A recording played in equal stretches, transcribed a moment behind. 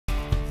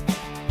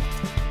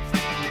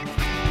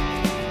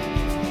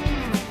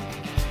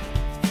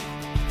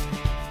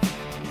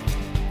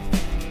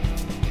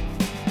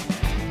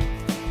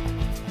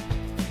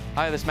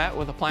Hi, this is Matt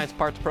with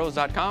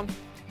AppliancePartsPros.com.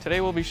 Today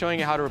we'll be showing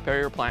you how to repair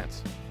your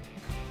appliance.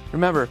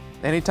 Remember,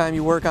 anytime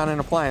you work on an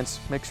appliance,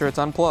 make sure it's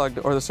unplugged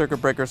or the circuit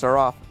breakers are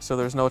off so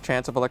there's no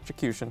chance of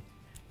electrocution.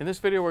 In this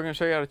video we're going to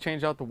show you how to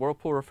change out the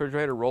Whirlpool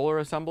refrigerator roller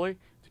assembly.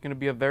 It's going to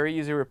be a very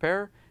easy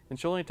repair and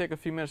should only take a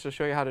few minutes to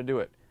show you how to do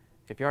it.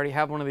 If you already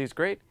have one of these,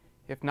 great.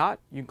 If not,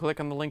 you can click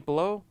on the link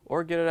below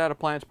or get it at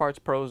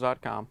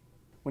AppliancePartsPros.com.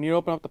 When you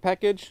open up the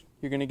package,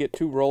 you're going to get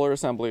two roller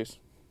assemblies.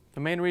 The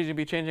main reason you'll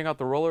be changing out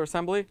the roller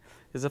assembly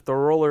is if the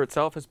roller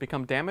itself has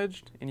become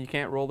damaged and you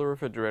can't roll the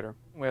refrigerator.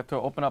 We have to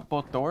open up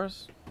both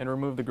doors and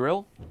remove the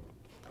grill.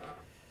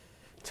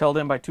 It's held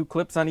in by two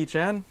clips on each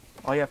end.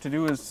 All you have to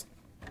do is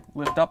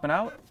lift up and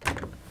out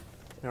and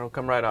it'll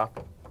come right off.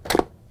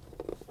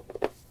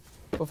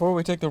 Before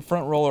we take the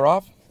front roller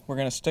off, we're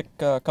going to stick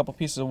a couple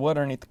pieces of wood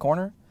underneath the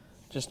corner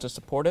just to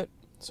support it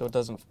so it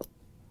doesn't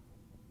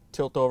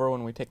tilt over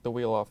when we take the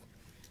wheel off.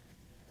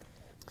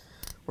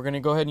 We're going to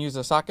go ahead and use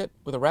a socket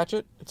with a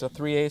ratchet. It's a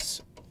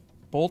 3/8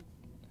 bolt.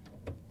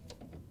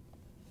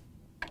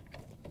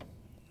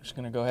 Just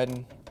going to go ahead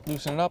and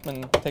loosen it up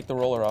and take the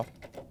roller off.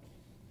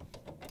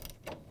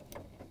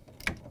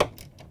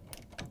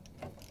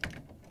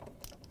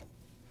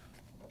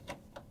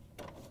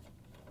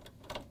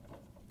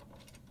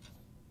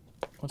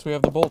 Once we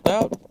have the bolt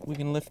out, we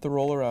can lift the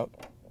roller out.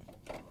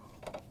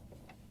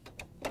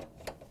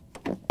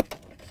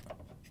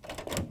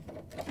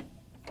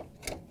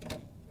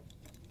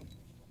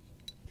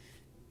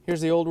 Here's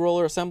the old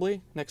roller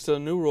assembly next to the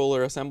new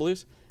roller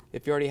assemblies.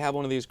 If you already have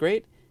one of these,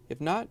 great. If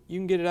not, you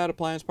can get it at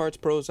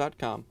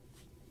AppliancePartsPros.com.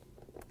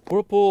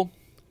 Whirlpool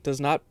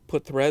does not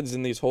put threads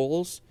in these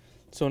holes,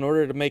 so in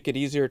order to make it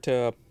easier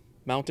to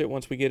mount it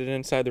once we get it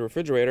inside the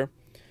refrigerator,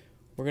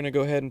 we're going to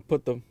go ahead and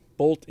put the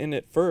bolt in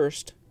it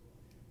first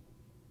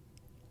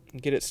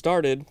and get it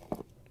started,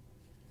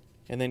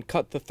 and then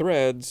cut the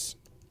threads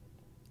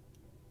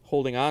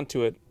holding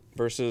onto it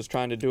versus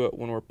trying to do it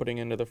when we're putting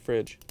it into the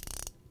fridge.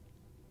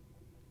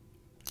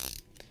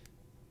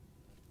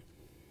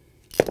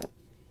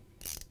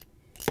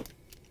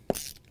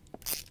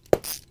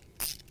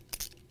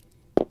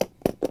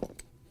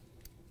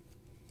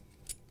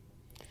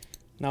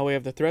 Now we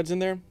have the threads in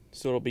there,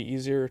 so it'll be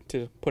easier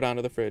to put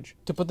onto the fridge.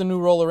 To put the new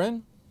roller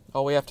in,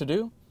 all we have to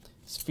do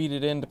is feed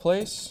it into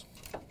place.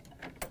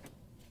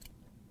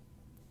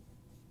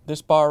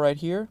 This bar right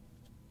here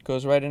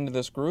goes right into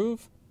this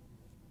groove,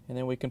 and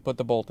then we can put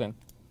the bolt in.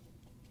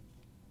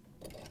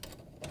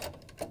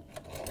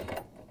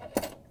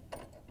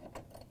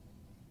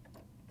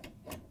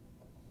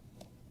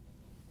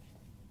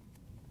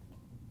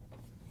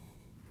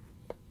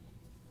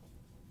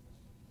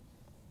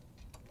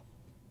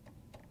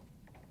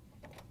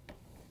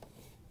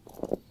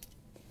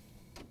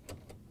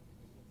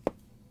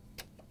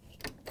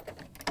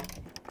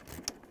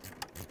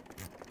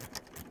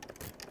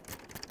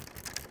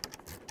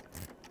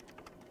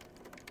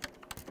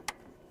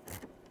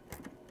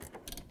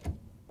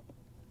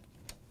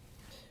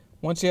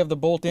 Once you have the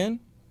bolt in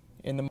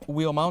and the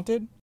wheel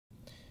mounted,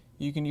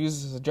 you can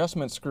use this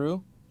adjustment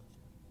screw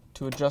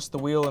to adjust the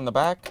wheel in the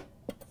back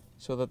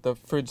so that the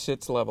fridge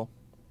sits level.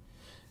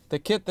 The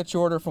kit that you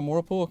order from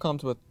Whirlpool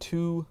comes with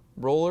two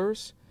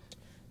rollers,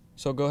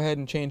 so go ahead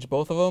and change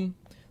both of them.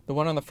 The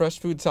one on the fresh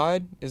food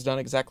side is done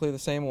exactly the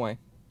same way.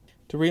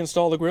 To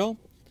reinstall the grill,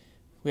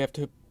 we have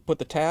to put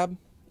the tab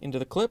into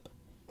the clip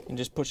and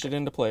just push it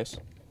into place.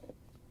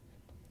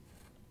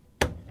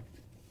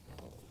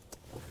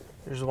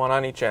 There's one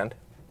on each end.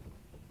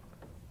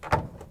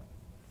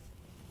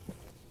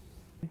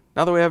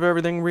 Now that we have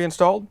everything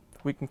reinstalled,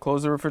 we can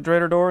close the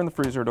refrigerator door and the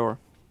freezer door.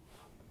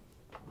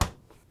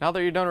 Now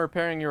that you're done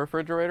repairing your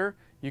refrigerator,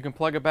 you can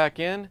plug it back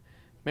in,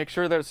 make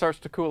sure that it starts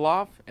to cool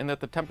off, and that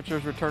the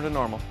temperatures return to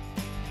normal.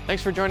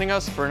 Thanks for joining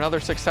us for another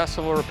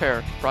successful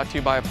repair brought to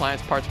you by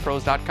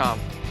AppliancePartsPros.com.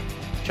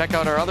 Check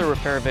out our other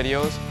repair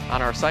videos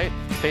on our site,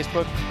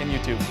 Facebook, and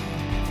YouTube.